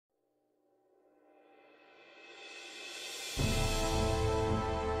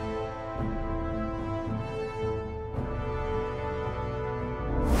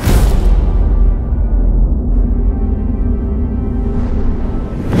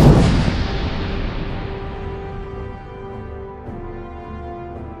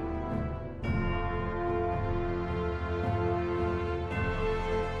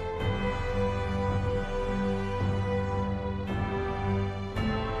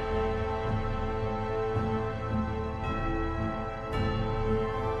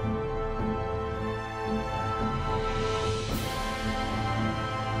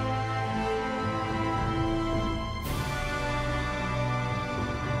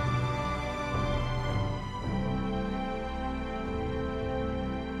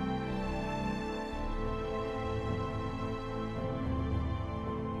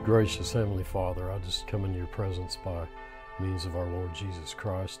Gracious Heavenly Father, I just come into your presence by means of our Lord Jesus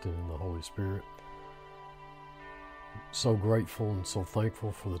Christ and in the Holy Spirit. So grateful and so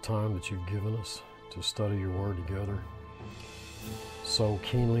thankful for the time that you've given us to study your word together. So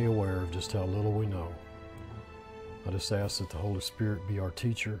keenly aware of just how little we know. I just ask that the Holy Spirit be our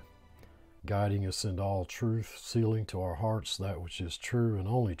teacher, guiding us into all truth, sealing to our hearts that which is true and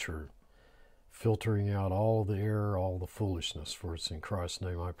only true, filtering out all the error, all the foolishness, for it's in Christ's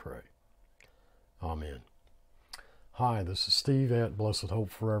name I pray. Amen. Hi, this is Steve at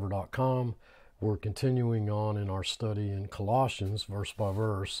blessedhopeforever.com. We're continuing on in our study in Colossians, verse by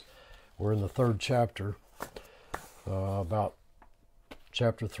verse. We're in the third chapter, about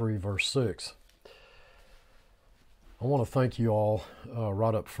chapter 3, verse 6. I want to thank you all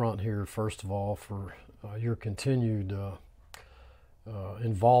right up front here, first of all, for your continued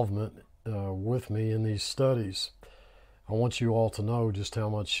involvement with me in these studies. I want you all to know just how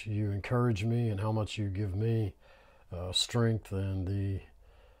much you encourage me and how much you give me strength and the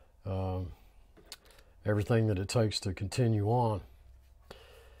everything that it takes to continue on.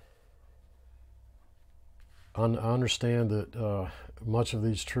 I understand that much of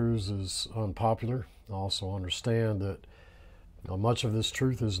these truths is unpopular. I also understand that much of this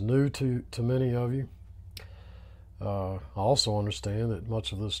truth is new to many of you. I also understand that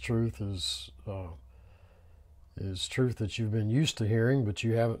much of this truth is truth that you've been used to hearing, but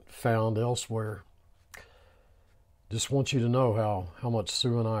you haven't found elsewhere. Just want you to know how much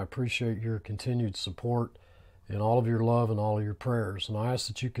Sue and I appreciate your continued support and all of your love and all of your prayers. And I ask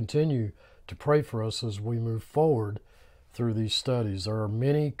that you continue to pray for us as we move forward through these studies. There are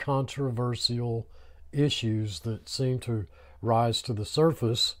many controversial issues that seem to rise to the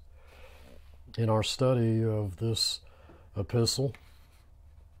surface in our study of this epistle,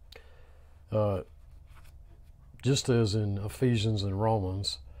 just as in Ephesians and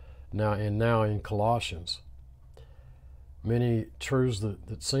Romans, now in Colossians. Many truths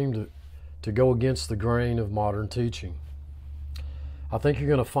that seem to go against the grain of modern teaching. I think you're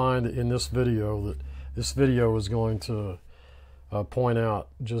going to find in this video that this video is going to point out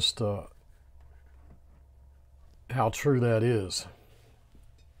just how true that is.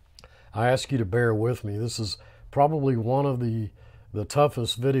 I ask you to bear with me. This is probably one of the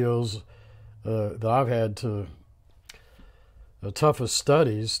toughest videos that I've had the toughest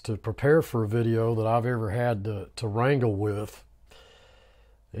studies to prepare for a video that I've ever had to wrangle with.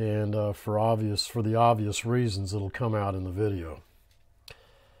 And for the obvious reasons, it'll come out in the video.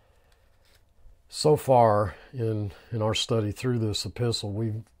 So far in our study through this epistle,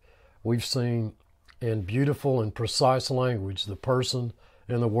 we've seen in beautiful and precise language the person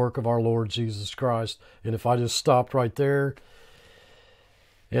and the work of our Lord Jesus Christ. And if I just stopped right there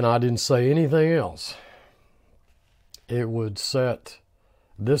and I didn't say anything else, it would set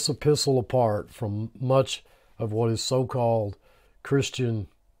this epistle apart from much of what is so-called Christian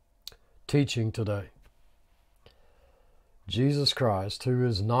teaching today. Jesus Christ, who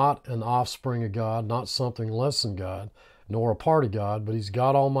is not an offspring of God, not something less than God, nor a part of God, but he's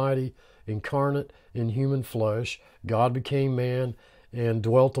God Almighty, incarnate in human flesh. God became man and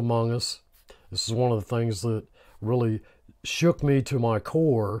dwelt among us. This is one of the things that really shook me to my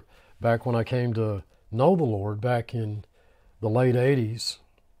core back when I came to know the Lord back in the late 80s,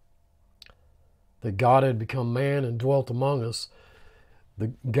 that God had become man and dwelt among us,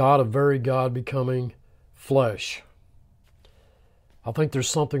 the God of very God becoming flesh. I think there's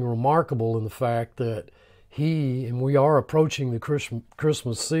something remarkable in the fact that and we are approaching the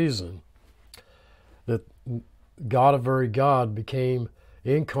Christmas season, that God of very God became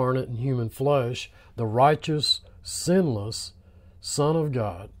incarnate in human flesh, the righteous, sinless Son of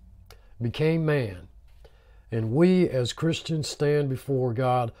God became man. And we as Christians stand before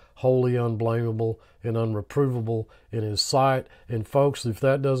God holy, unblameable, and unreprovable in his sight. And folks, if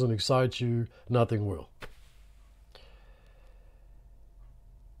that doesn't excite you, nothing will.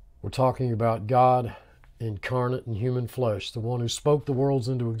 We're talking about God incarnate in human flesh, the one who spoke the worlds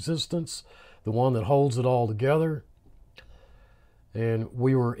into existence, the one that holds it all together. And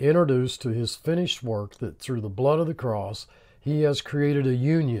we were introduced to his finished work, that through the blood of the cross, he has created a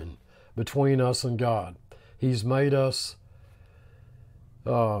union between us and God. He's made us,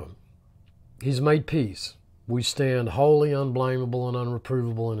 he's made peace. We stand holy, unblameable, and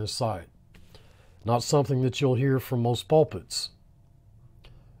unreprovable in his sight. Not something that you'll hear from most pulpits,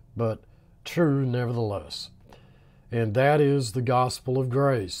 but true nevertheless. And that is the gospel of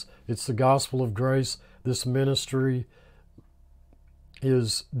grace. It's the gospel of grace this ministry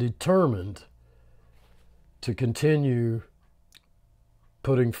is determined to continue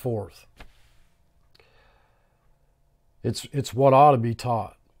putting forth. It's what ought to be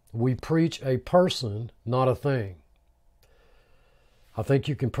taught. We preach a person, not a thing. I think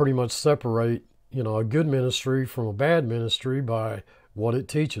you can pretty much separate, a good ministry from a bad ministry by what it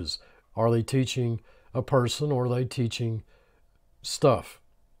teaches. Are they teaching a person, or are they teaching stuff,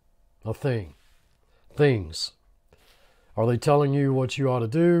 a thing, things? Are they telling you what you ought to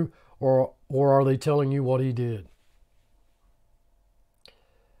do, or are they telling you what he did?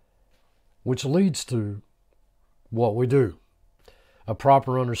 Which leads to what we do. A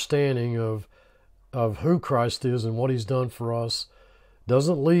proper understanding of who Christ is and what he's done for us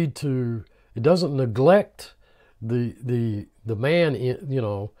doesn't lead to, it doesn't neglect the man,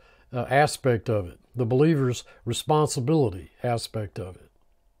 aspect of it, the believer's responsibility aspect of it.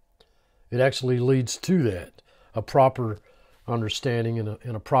 It actually leads to that, a proper understanding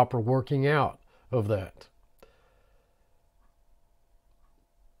and a proper working out of that.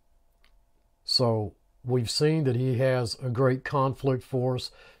 So we've seen that he has a great conflict for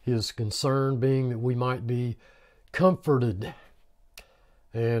us, his concern being that we might be comforted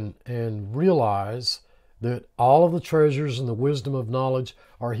and realize that all of the treasures and the wisdom of knowledge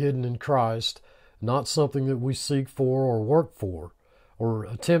are hidden in Christ, not something that we seek for or work for or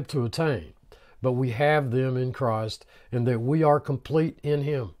attempt to attain, but we have them in Christ, and that we are complete in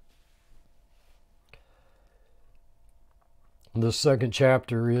him. In the second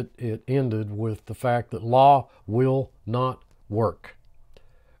chapter, it ended with the fact that law will not work.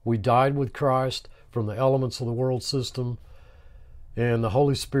 We died with Christ from the elements of the world system, and the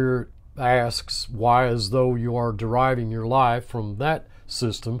Holy Spirit asks, why, as though you are deriving your life from that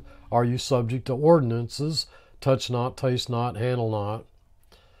system, are you subject to ordinances, touch not, taste not, handle not?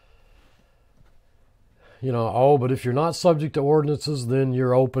 But if you're not subject to ordinances, then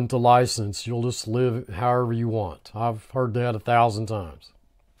you're open to license. You'll just live however you want. I've heard that 1,000 times,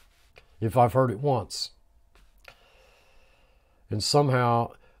 if I've heard it once. And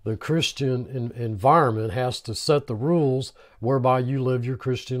somehow the Christian environment has to set the rules whereby you live your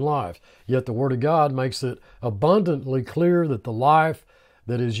Christian life. Yet the Word of God makes it abundantly clear that the life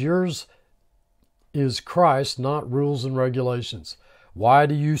that is yours is Christ, not rules and regulations. Why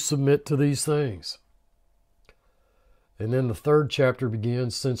do you submit to these things? And then the third chapter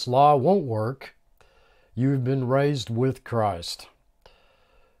begins, since law won't work, you've been raised with Christ.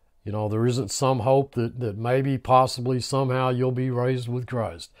 There isn't some hope that maybe, possibly, somehow you'll be raised with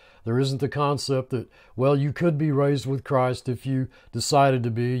Christ. There isn't the concept that, well, you could be raised with Christ if you decided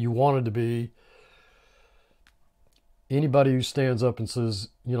to be, you wanted to be. Anybody who stands up and says,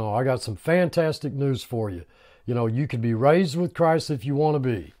 I got some fantastic news for you. You could be raised with Christ if you want to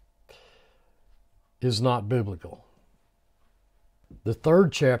be, is not biblical. The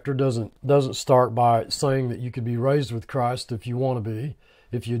third chapter doesn't start by saying that you could be raised with Christ if you want to be,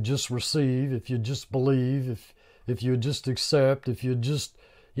 if you just receive, if you just believe, if you just accept, if you just,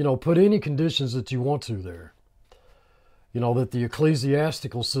 put any conditions that you want to there, that the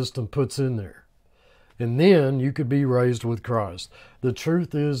ecclesiastical system puts in there. And then you could be raised with Christ. The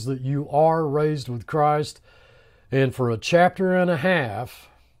truth is that you are raised with Christ, and for a chapter and a half,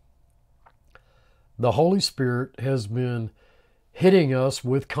 the Holy Spirit has been hitting us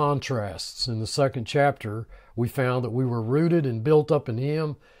with contrasts. In the second chapter, we found that we were rooted and built up in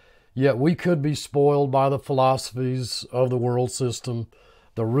him, yet we could be spoiled by the philosophies of the world system,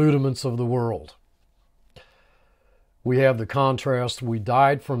 the rudiments of the world. We have the contrast. We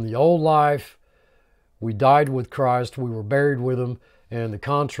died from the old life. We died with Christ. We were buried with him. And the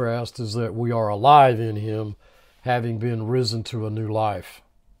contrast is that we are alive in him, having been risen to a new life.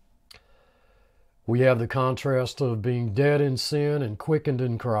 We have the contrast of being dead in sin and quickened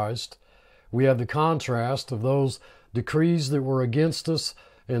in Christ. We have the contrast of those decrees that were against us,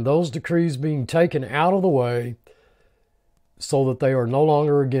 and those decrees being taken out of the way so that they are no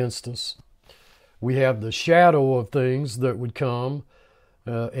longer against us. We have the shadow of things that would come,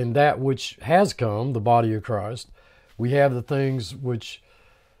 and that which has come, the body of Christ. We have the things which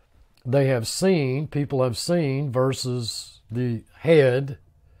they have seen, people have seen, versus the head,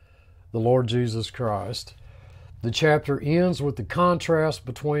 the Lord Jesus Christ. The chapter ends with the contrast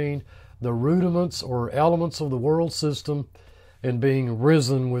between the rudiments or elements of the world system and being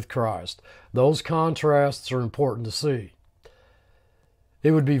risen with Christ. Those contrasts are important to see.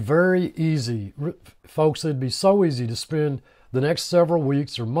 It would be very easy, folks, it'd be so easy to spend the next several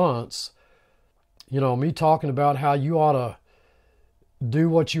weeks or months, me talking about how you ought to do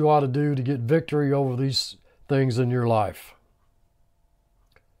what you ought to do to get victory over these things in your life.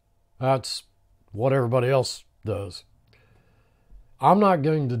 That's what everybody else does. I'm not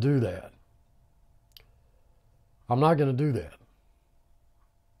going to do that. I'm not going to do that.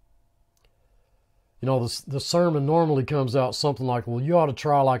 You know, the sermon normally comes out something like, well, you ought to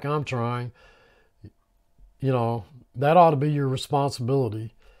try like I'm trying. You know, that ought to be your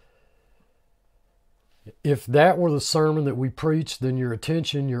responsibility. If that were the sermon that we preached, then your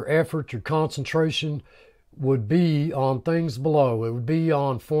attention, your effort, your concentration would be on things below. It would be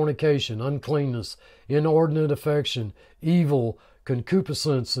on fornication, uncleanness, inordinate affection, evil,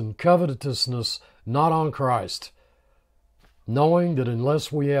 concupiscence, and covetousness, not on Christ. Knowing that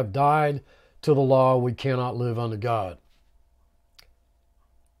unless we have died to the law, we cannot live unto God.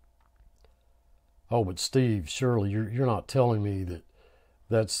 Oh, but Steve, surely you're not telling me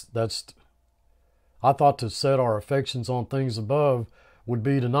that's. I thought to set our affections on things above would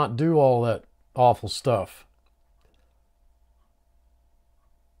be to not do all that awful stuff.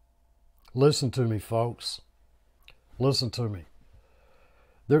 Listen to me, folks. Listen to me.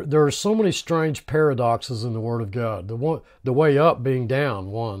 There are so many strange paradoxes in the Word of God. The way up being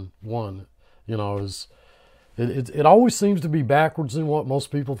down, one, you know, is it always seems to be backwards in what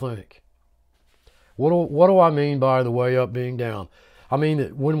most people think. What do I mean by the way up being down? I mean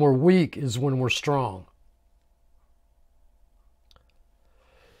that when we're weak is when we're strong.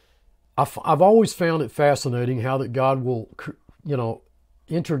 I've always found it fascinating how that God will, you know,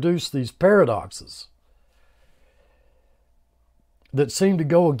 introduce these paradoxes that seem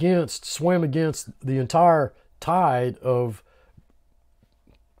to swim against the entire tide of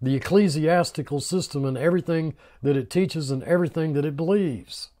the ecclesiastical system and everything that it teaches and everything that it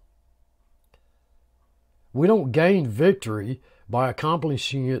believes. We don't gain victory by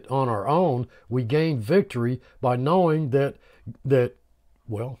accomplishing it on our own. We gain victory by knowing that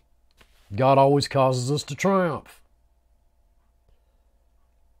well, God always causes us to triumph.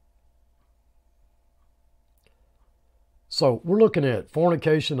 So we're looking at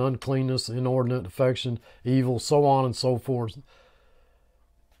fornication, uncleanness, inordinate affection, evil, so on and so forth.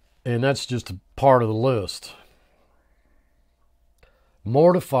 And that's just a part of the list.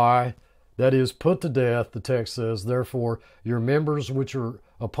 Mortify, that is, put to death, the text says, therefore, your members which are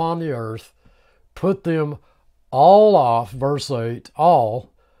upon the earth, put them all off, verse 8,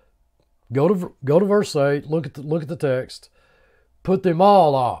 all. Go to verse 8, look at the text. Put them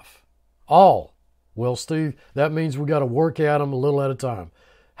all off. All. Well, Steve, that means we got to work at them a little at a time.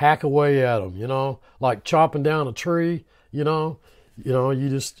 Hack away at them, you know, like chopping down a tree, you know, you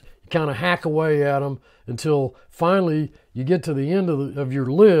just kind of hack away at them until finally you get to the end of your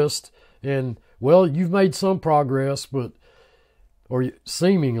list and, well, you've made some progress, or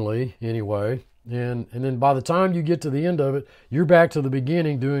seemingly anyway, and then by the time you get to the end of it, you're back to the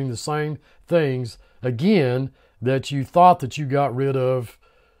beginning doing the same things again that you thought that you got rid of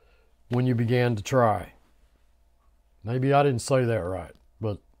when you began to try. Maybe I didn't say that right,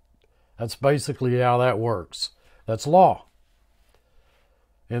 but that's basically how that works. That's law.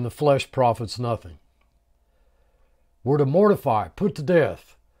 And the flesh profits nothing. We're to mortify, put to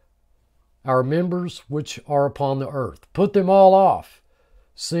death, our members which are upon the earth. Put them all off,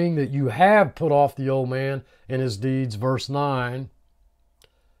 seeing that you have put off the old man and his deeds. Verse 9,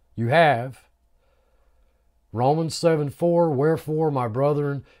 you have. Romans 7:4, wherefore, my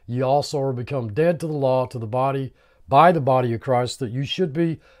brethren, ye also are become dead to the law, to the body, by the body of Christ, that you should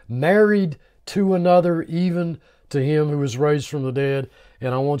be married to another, even to him who was raised from the dead.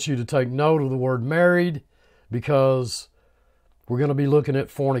 And I want you to take note of the word married, because we're going to be looking at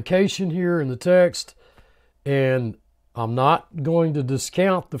fornication here in the text. And I'm not going to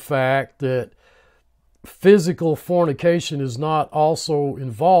discount the fact that physical fornication is not also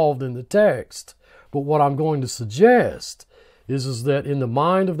involved in the text. But what I'm going to suggest is that in the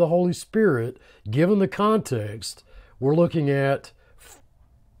mind of the Holy Spirit, given the context, we're looking at,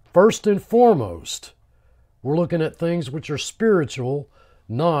 first and foremost, we're looking at things which are spiritual,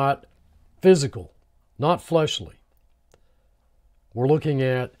 not physical, not fleshly. We're looking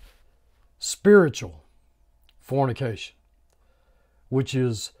at spiritual fornication, which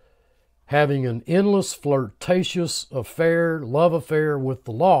is having an endless, flirtatious love affair with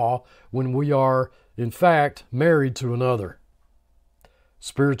the law when we are, in fact, married to another.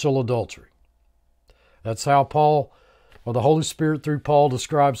 Spiritual adultery. That's how Paul, or the Holy Spirit through Paul,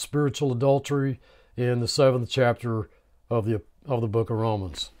 describes spiritual adultery in the 7th chapter of the book of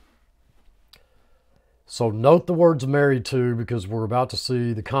Romans. So note the words married to, because we're about to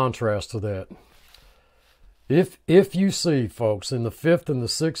see the contrast to that. If you see, folks, in the 5th and the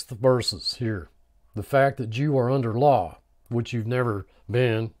 6th verses here, the fact that you are under law, which you've never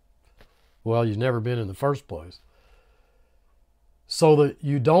been, well, you've never been in the first place, so that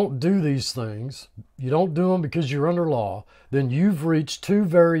you don't do these things, you don't do them because you're under law, then you've reached two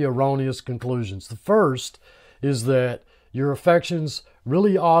very erroneous conclusions. The first is that your affections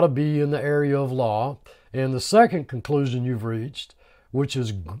really ought to be in the area of law. And the second conclusion you've reached, which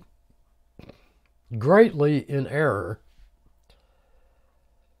is greatly in error,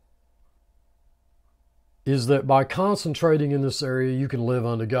 is that by concentrating in this area, you can live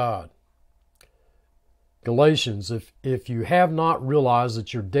unto God. Galatians, if you have not realized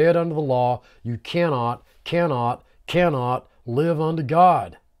that you're dead under the law, you cannot live unto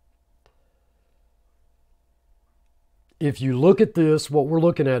God. If you look at this, what we're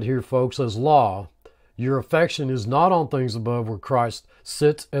looking at here, folks, as law, your affection is not on things above where Christ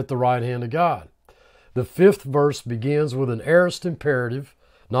sits at the right hand of God. The 5th verse begins with an aorist imperative,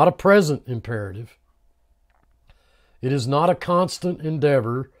 not a present imperative. It is not a constant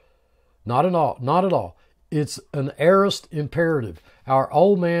endeavor, not at all. It's an aorist imperative. Our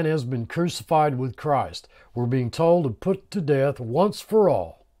old man has been crucified with Christ. We're being told to put to death once for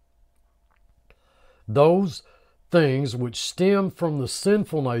all those things which stem from the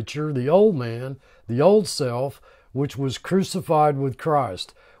sinful nature, the old man, the old self, which was crucified with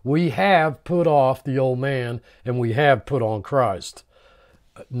Christ. We have put off the old man, and we have put on Christ.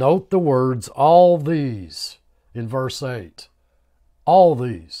 Note the words, all these, in verse 8. All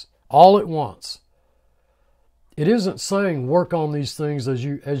these, all at once. It isn't saying work on these things as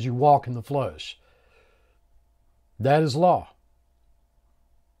you walk in the flesh. That is law.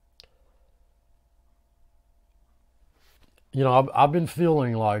 You know, I've been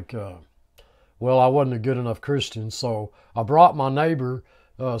feeling like, well, I wasn't a good enough Christian, so I brought my neighbor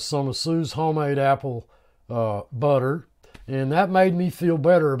some of Sue's homemade apple butter, and that made me feel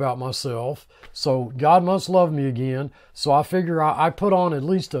better about myself. So God must love me again. So I figure I put on at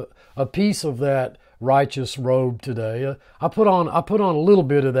least a piece of that righteous robe today. I put on a little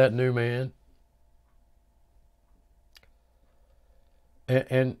bit of that new man.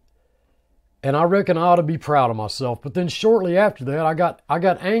 And I reckon I ought to be proud of myself. But then shortly after that, I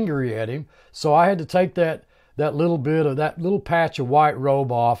got angry at him. So I had to take that little bit of that little patch of white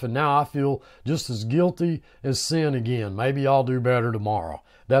robe off, and now I feel just as guilty as sin again. Maybe I'll do better tomorrow.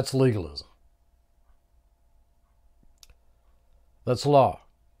 That's legalism. That's law.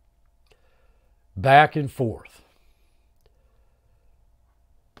 Back and forth.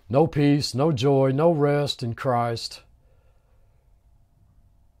 No peace, no joy, no rest in Christ.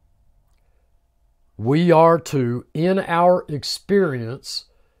 We are to, in our experience,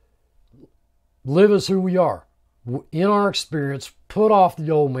 live as who we are. In our experience, put off the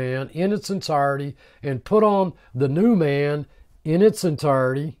old man in its entirety and put on the new man in its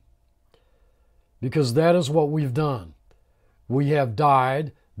entirety, because that is what we've done. We have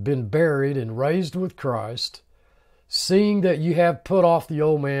died, been buried, and raised with Christ, seeing that you have put off the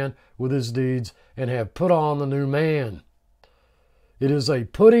old man with his deeds and have put on the new man. It is a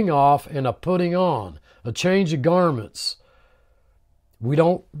putting off and a putting on, a change of garments. We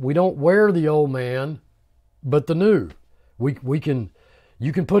don't wear the old man, but the new. You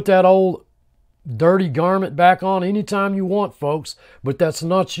can put that old dirty garment back on anytime you want, folks, but that's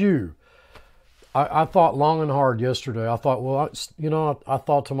not you. I thought long and hard yesterday. I thought, well, I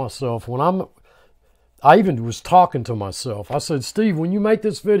thought to myself, I even was talking to myself. I said, Steve, when you make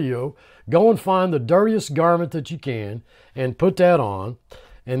this video, go and find the dirtiest garment that you can and put that on,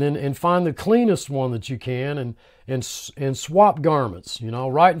 and find the cleanest one that you can and swap garments,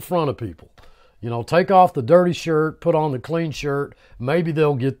 right in front of people. Take off the dirty shirt, put on the clean shirt. Maybe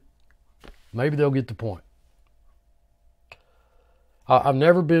they'll get the point. I've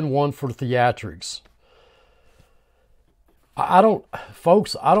never been one for theatrics. I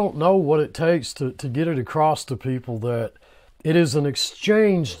don't know what it takes to get it across to people that it is an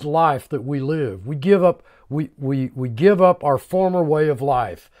exchanged life that we live. We give up our former way of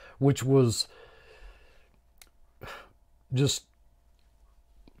life, which was just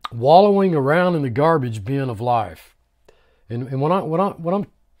wallowing around in the garbage bin of life. And when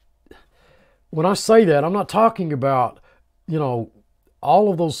I say that, I'm not talking about,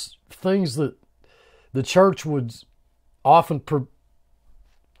 all of those things that the church would often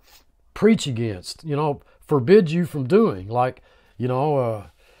preach against, forbid you from doing, like,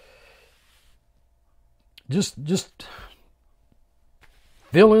 just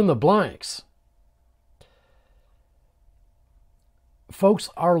fill in the blanks.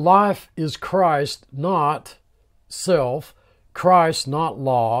 Folks, our life is Christ, not self. Christ, not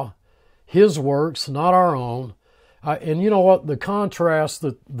law. His works, not our own. And you know what? The contrast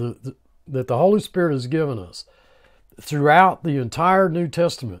that the Holy Spirit has given us throughout the entire New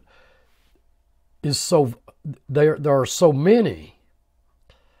Testament is so, there are so many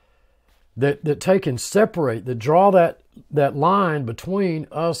that take and separate, that draw that line between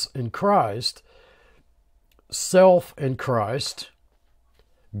us and Christ, self and Christ,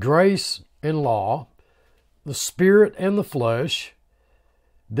 grace and law, the spirit and the flesh,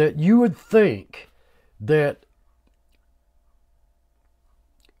 that you would think that,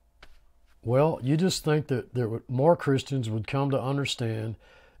 well, you just think that more Christians would come to understand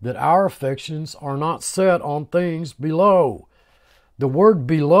that our affections are not set on things below. The word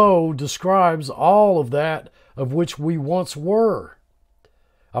below describes all of that of which we once were.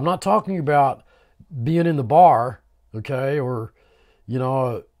 I'm not talking about being in the bar, okay, or,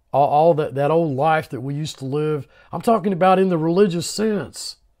 all that old life that we used to live. I'm talking about in the religious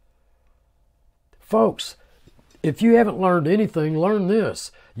sense. Folks, if you haven't learned anything, learn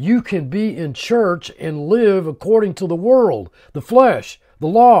this. You can be in church and live according to the world, the flesh, the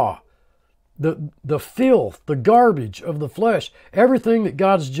law, the filth, the garbage of the flesh, everything that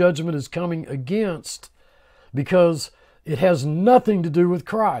God's judgment is coming against, because it has nothing to do with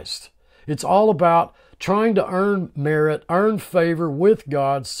Christ. It's all about trying to earn merit, earn favor with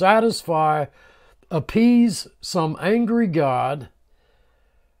God, satisfy, appease some angry God,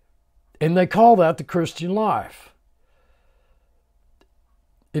 and they call that the Christian life.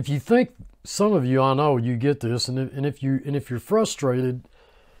 If you think, some of you, I know you get this, and if you're frustrated,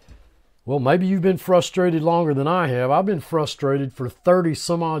 well, maybe you've been frustrated longer than I have. I've been frustrated for 30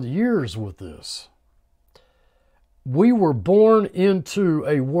 some odd years with this. We were born into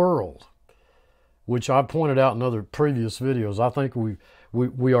a world, which I pointed out in other previous videos. I think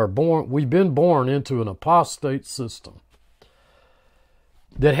we've been born into an apostate system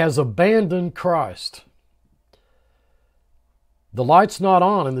that has abandoned Christ. The light's not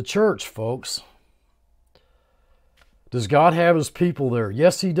on in the church, folks. Does God have His people there?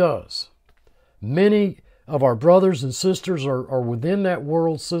 Yes, He does. Many of our brothers and sisters are within that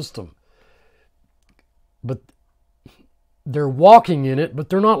world system. But they're walking in it, but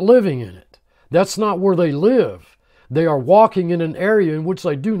they're not living in it. That's not where they live. They are walking in an area in which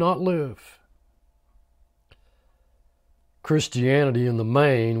they do not live. Christianity in the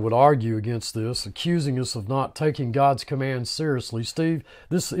main would argue against this, accusing us of not taking God's commands seriously. Steve,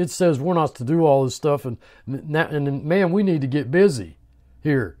 it says we're not to do all this stuff, and man, we need to get busy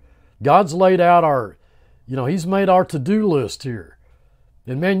here. God's laid out He's made our to-do list here.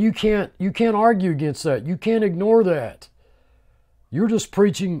 And man, you can't argue against that. You can't ignore that. You're just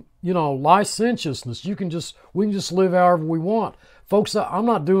preaching, licentiousness. We can just live however we want. Folks, I'm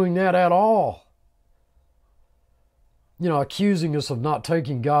not doing that at all. Accusing us of not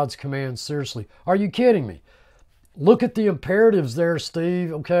taking God's commands seriously. Are you kidding me? Look at the imperatives there,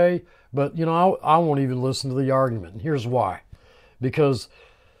 Steve, okay? But, I won't even listen to the argument. And here's why. Because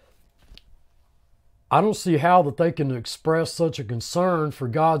I don't see how that they can express such a concern for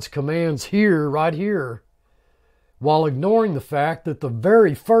God's commands right here, while ignoring the fact that the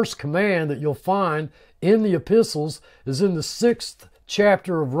very first command that you'll find in the epistles is in the 6th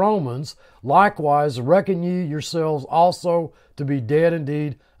chapter of Romans. Likewise, reckon ye yourselves also to be dead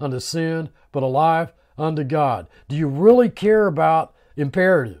indeed unto sin, but alive unto God. Do you really care about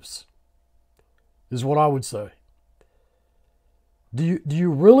imperatives? Is what I would say. Do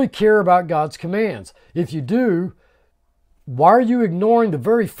you really care about God's commands? If you do, why are you ignoring the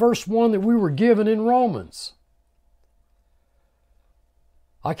very first one that we were given in Romans?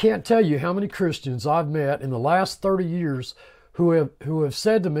 I can't tell you how many Christians I've met in the last 30 years who have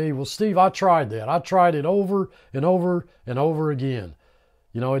said to me, well, Steve, I tried that. I tried it over and over and over again.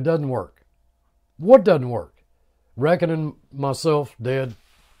 It doesn't work. What doesn't work? Reckoning myself dead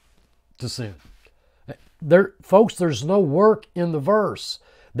to sin. Folks, there's no work in the verse.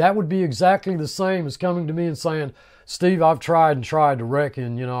 That would be exactly the same as coming to me and saying, Steve, I've tried to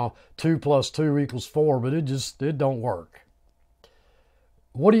reckon, 2 + 2 = 4, but it don't work.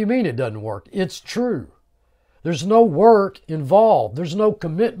 What do you mean it doesn't work? It's true. There's no work involved. There's no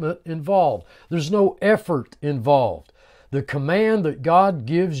commitment involved. There's no effort involved. The command that God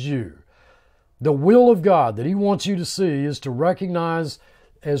gives you, the will of God that He wants you to see, is to recognize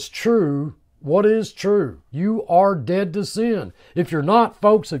as true what is true. You are dead to sin. If you're not,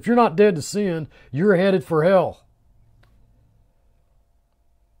 folks, if you're not dead to sin, you're headed for hell.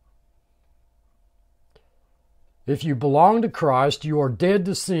 If you belong to Christ, you are dead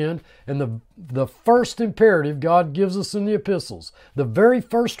to sin, and the first imperative God gives us in the epistles, the very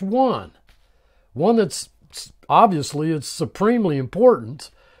first one that's obviously it's supremely important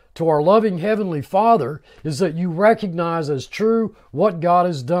to our loving Heavenly Father, is that you recognize as true what God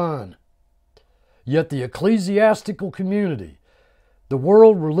has done. Yet the ecclesiastical community, the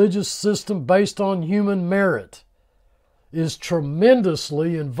world religious system based on human merit, is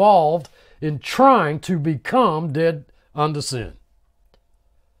tremendously involved in trying to become dead unto sin.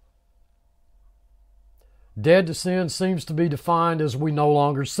 Dead to sin seems to be defined as we no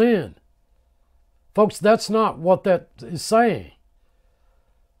longer sin. Folks, that's not what that is saying.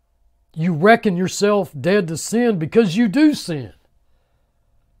 You reckon yourself dead to sin because you do sin.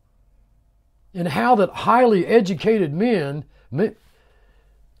 And how that highly educated men,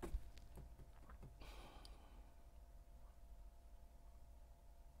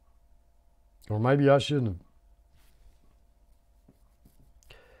 or maybe I shouldn't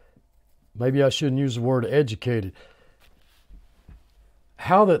use the word educated.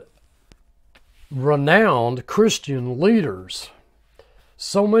 How that renowned Christian leaders,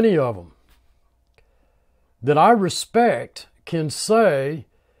 so many of them, that I respect, can say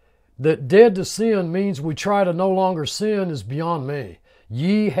that dead to sin means we try to no longer sin is beyond me.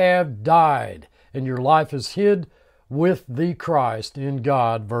 Ye have died, and your life is hid with the Christ in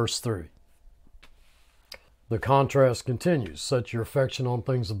God, verse 3. The contrast continues. Set your affection on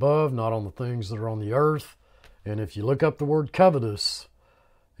things above, not on the things that are on the earth. And if you look up the word covetous,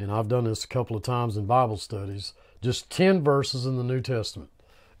 and I've done this a couple of times in Bible studies, just 10 verses in the New Testament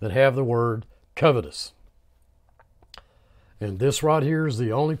that have the word covetous. And this right here is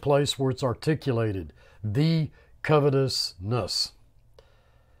the only place where it's articulated, the covetousness.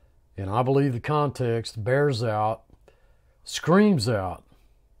 And I believe the context bears out, screams out,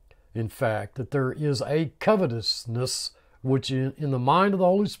 in fact, that there is a covetousness which in the mind of the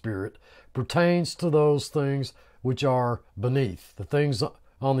Holy Spirit pertains to those things which are beneath, the things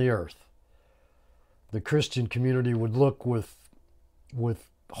on the earth. The Christian community would look with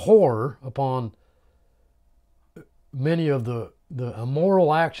horror upon many of the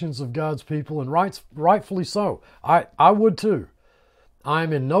immoral actions of God's people, and rightfully so. I would too.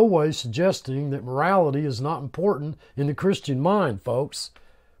 I'm in no way suggesting that morality is not important in the Christian mind, folks.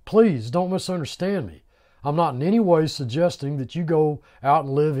 Please don't misunderstand me. I'm not in any way suggesting that you go out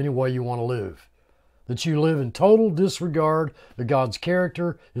and live any way you want to live, that you live in total disregard of God's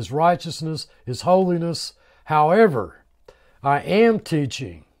character, His righteousness, His holiness. However, I am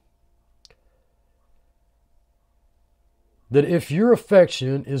teaching that if your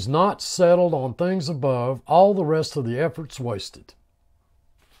affection is not settled on things above, all the rest of the effort's wasted.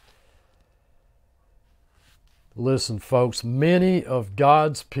 Listen, folks, many of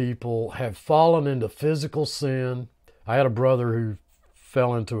God's people have fallen into physical sin. I had a brother who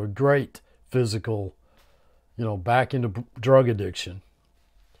fell into a great physical, back into drug addiction,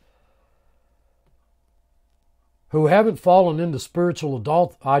 who haven't fallen into spiritual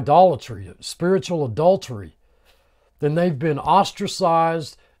adultery. Then they've been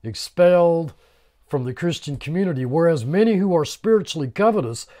ostracized, expelled from the Christian community, whereas many who are spiritually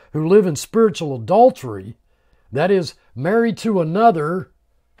covetous, who live in spiritual adultery, that is, married to another,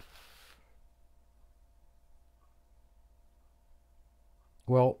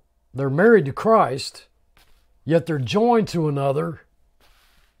 well, they're married to Christ, yet they're joined to another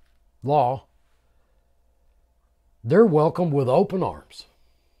law. They're welcomed with open arms.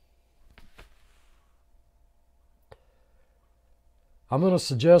 I'm going to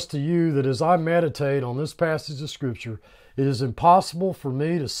suggest to you that as I meditate on this passage of Scripture, it is impossible for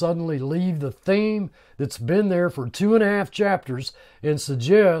me to suddenly leave the theme that's been there for 2.5 chapters and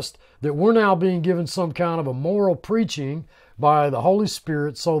suggest that we're now being given some kind of a moral preaching by the Holy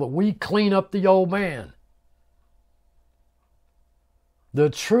Spirit so that we clean up the old man. The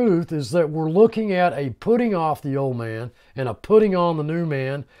truth is that we're looking at a putting off the old man and a putting on the new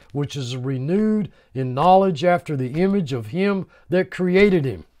man, which is renewed in knowledge after the image of Him that created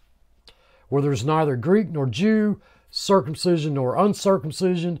him, where there's neither Greek nor Jew, circumcision nor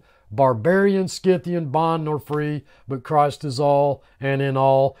uncircumcision, barbarian, Scythian, bond nor free, but Christ is all, and in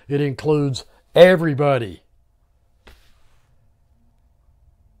all it includes everybody.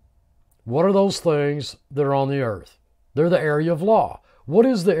 What are those things that are on the earth? They're the area of law. What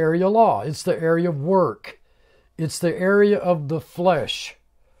is the area of law? It's the area of work. It's the area of the flesh.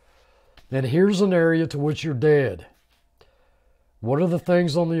 And here's an area to which you're dead. What are the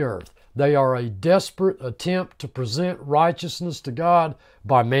things on the earth? They are a desperate attempt to present righteousness to God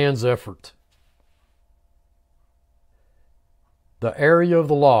by man's effort. The area of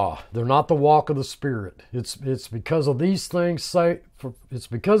the law. They're not the walk of the Spirit. It's because of these things it's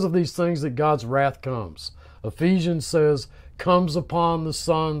because of these things that God's wrath comes. Ephesians says, comes upon the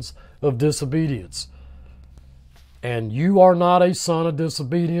sons of disobedience. And you are not a son of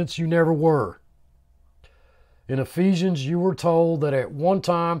disobedience. You never were. In Ephesians, you were told that at one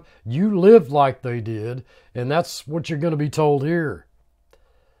time you lived like they did, and that's what you're going to be told here.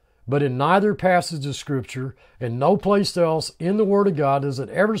 But in neither passage of Scripture and no place else in the Word of God does it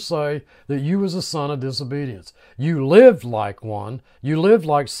ever say that you was a son of disobedience. You lived like one. You lived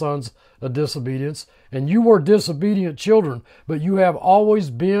like sons of disobedience, and you were disobedient children, but you have always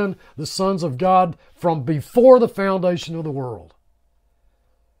been the sons of God from before the foundation of the world.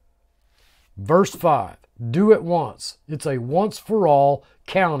 Verse 5, do it once. It's a once-for-all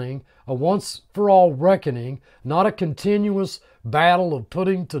counting, a once-for-all reckoning, not a continuous battle of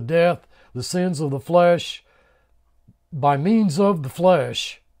putting to death the sins of the flesh by means of the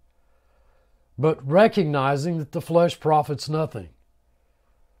flesh, but recognizing that the flesh profits nothing.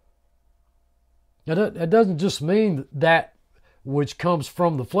 It doesn't just mean that which comes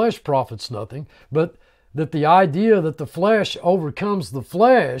from the flesh profits nothing, but that the idea that the flesh overcomes the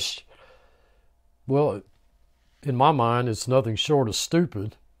flesh, well, in my mind, it's nothing short of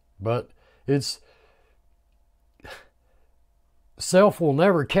stupid, but it's self will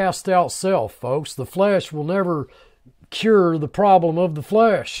never cast out self, folks. The flesh will never cure the problem of the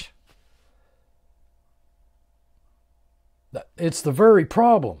flesh. It's the very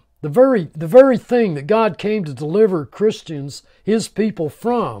problem. The very thing that God came to deliver Christians, His people,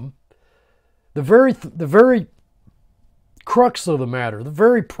 from, the very crux of the matter, the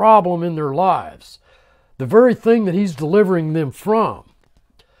very problem in their lives, the very thing that He's delivering them from.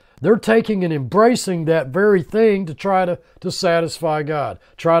 They're taking and embracing that very thing to try to satisfy God,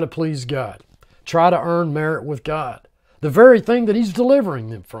 try to please God, try to earn merit with God. The very thing that He's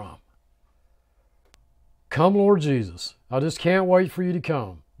delivering them from. Come, Lord Jesus. I just can't wait for You to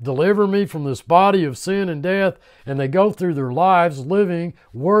come. Deliver me from this body of sin and death. And they go through their lives living,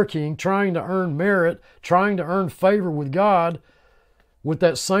 working, trying to earn merit, trying to earn favor with God with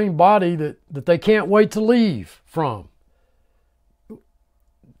that same body that they can't wait to leave from,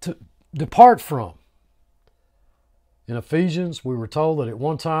 to depart from. In Ephesians, we were told that at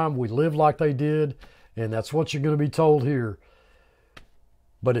one time we lived like they did, and that's what you're going to be told here.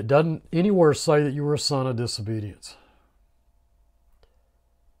 But it doesn't anywhere say that you were a son of disobedience.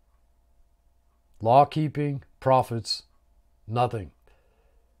 Law keeping profits nothing.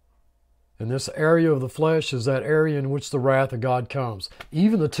 And this area of the flesh is that area in which the wrath of God comes.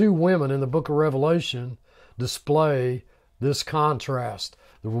 Even the two women in the book of Revelation display this contrast.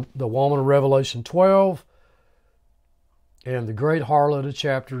 The woman of Revelation 12 and the great harlot of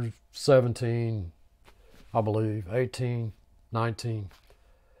chapter 17, I believe, 18, 19.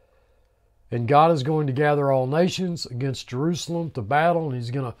 And God is going to gather all nations against Jerusalem to battle, and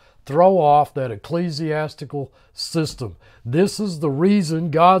He's going to throw off that ecclesiastical system. This is the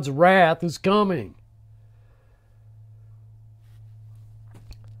reason God's wrath is coming.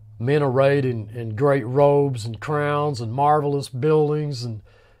 Men arrayed in great robes and crowns and marvelous buildings, and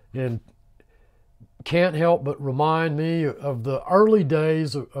can't help but remind me of the early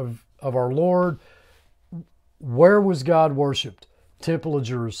days of our Lord. Where was God worshipped? Temple of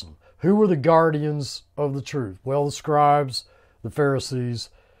Jerusalem. Who were the guardians of the truth? Well, the scribes, the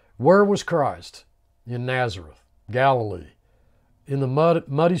Pharisees. Where was Christ? In Nazareth, Galilee, in the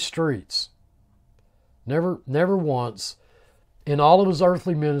muddy streets. Never once in all of His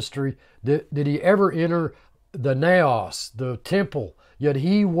earthly ministry did He ever enter the naos, the temple, yet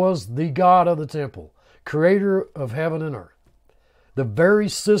He was the God of the temple, creator of heaven and earth. The very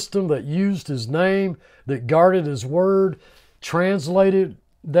system that used His name, that guarded His word, translated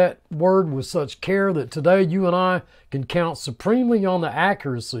that word with such care that today you and I can count supremely on the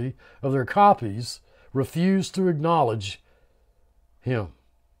accuracy of their copies, refuse to acknowledge Him.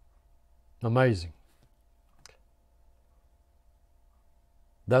 Amazing.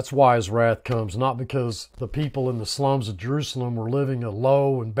 That's why His wrath comes, not because the people in the slums of Jerusalem were living a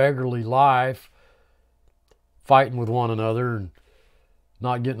low and beggarly life, fighting with one another and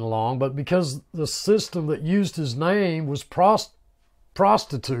not getting along, but because the system that used His name was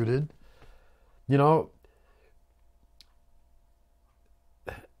prostituted. You know,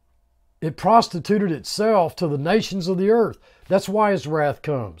 it prostituted itself to the nations of the earth. That's why His wrath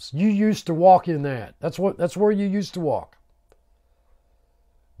comes. You used to walk in that. That's where you used to walk.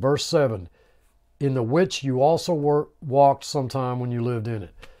 Verse 7, in the which you also walked sometime when you lived in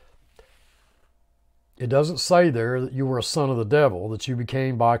it. It doesn't say there that you were a son of the devil, that you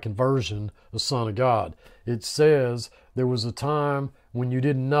became by conversion a son of God. It says there was a time when you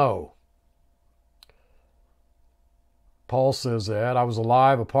didn't know. Paul says that. I was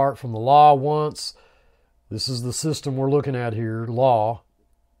alive apart from the law once. This is the system we're looking at here, law.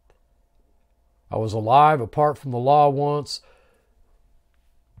 I was alive apart from the law once.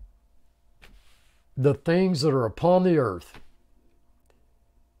 The things that are upon the earth.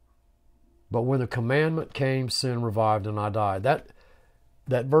 But when the commandment came, sin revived and I died.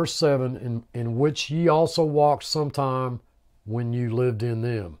 that verse 7, in which ye also walked sometime when you lived in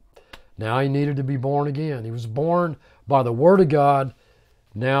them. Now he needed to be born again. He was born by the Word of God,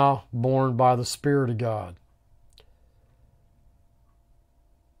 now born by the Spirit of God.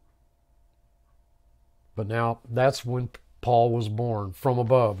 But now that's when Paul was born, from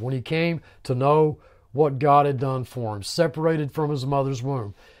above. When he came to know what God had done for him, separated from his mother's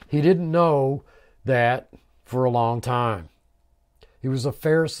womb. He didn't know that for a long time. He was a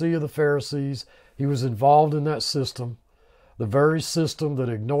Pharisee of the Pharisees. He was involved in that system. The very system that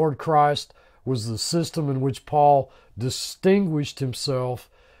ignored Christ was the system in which Paul distinguished himself,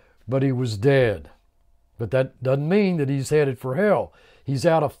 but he was dead. But that doesn't mean that he's headed for hell. He's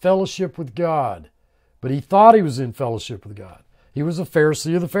out of fellowship with God. But he thought he was in fellowship with God. He was a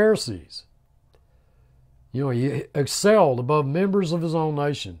Pharisee of the Pharisees. You know, he excelled above members of his own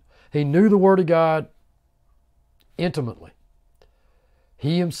nation. He knew the Word of God intimately.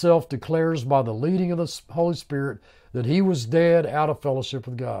 He himself declares by the leading of the Holy Spirit that he was dead out of fellowship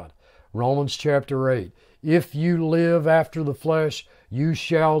with God. Romans chapter 8. If you live after the flesh, you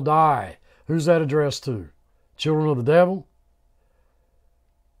shall die. Who's that addressed to? Children of the devil?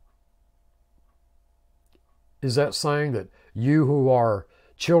 Is that saying that you who are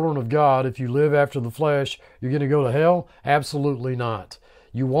children of God, if you live after the flesh, you're going to go to hell? Absolutely not.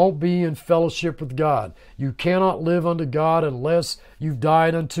 You won't be in fellowship with God. You cannot live unto God unless you've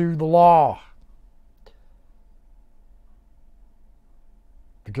died unto the law.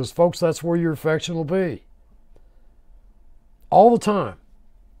 Because, folks, that's where your affection will be. All the time.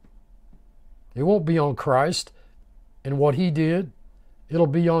 It won't be on Christ and what He did. It'll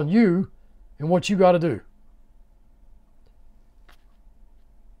be on you and what you got to do.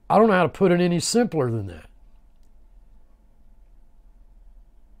 I don't know how to put it any simpler than that.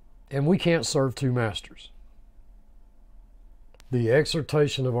 And we can't serve two masters. The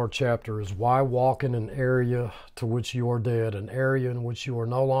exhortation of our chapter is why walk in an area to which you are dead, an area in which you are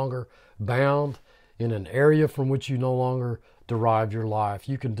no longer bound, in an area from which you no longer derive your life.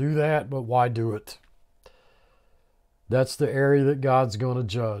 You can do that, but why do it? That's the area that God's going to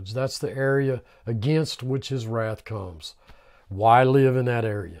judge. That's the area against which His wrath comes. Why live in that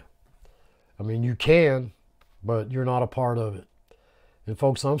area? I mean, you can, but you're not a part of it. And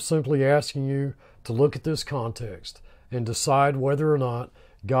folks, I'm simply asking you to look at this context and decide whether or not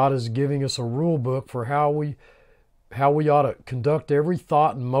God is giving us a rule book for how we ought to conduct every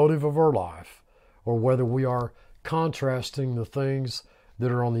thought and motive of our life, or whether we are contrasting the things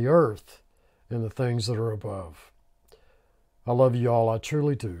that are on the earth and the things that are above. I love you all. I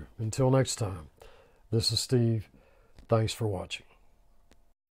truly do. Until next time, this is Steve. Thanks for watching.